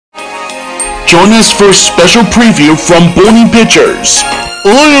Join us for a special preview from Barney Pictures.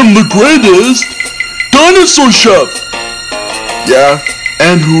 I am the greatest Dinosaur Chef. Yeah,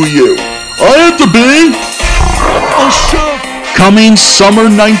 and who are you? I have to be a chef. Coming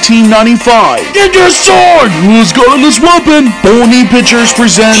summer 1995. Get your sword! Who's got this weapon? Barney Pictures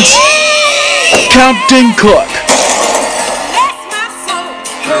presents Captain Cook.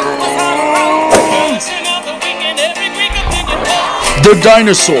 The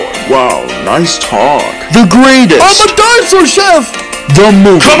Dinosaur. Wow, nice talk. The Greatest. I'm a dinosaur chef. The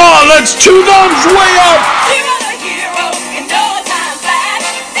movie. Come on, let's chew thumbs way up.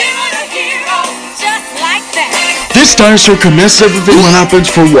 This dinosaur commits everything what happens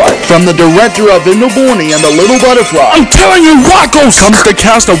for what? From the director of Indibarney and the Little Butterfly. I'm telling you, Wackos! Comes the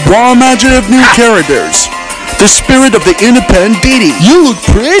cast of raw imaginative new characters. The spirit of the independent Didi. You look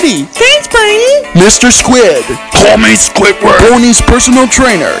pretty. Thanks, Barney. Mr. Squid. Call me Squidward. Barney's personal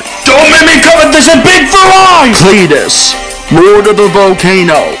trainer. Don't make me cover this in big for eyes. Cletus. Lord of the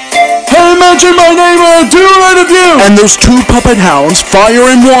Volcano. Hey, mention my name and I'll do right of you. And those two puppet hounds, Fire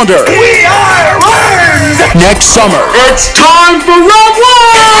and Water. We are one. Next summer. It's time for Round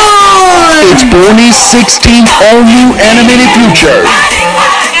One. It's Barney's 16th all-new animated feature.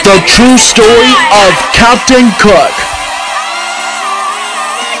 The true story of Captain Cook.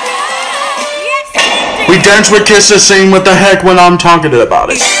 We dance with kisses, saying what the heck when I'm talking about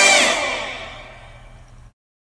it.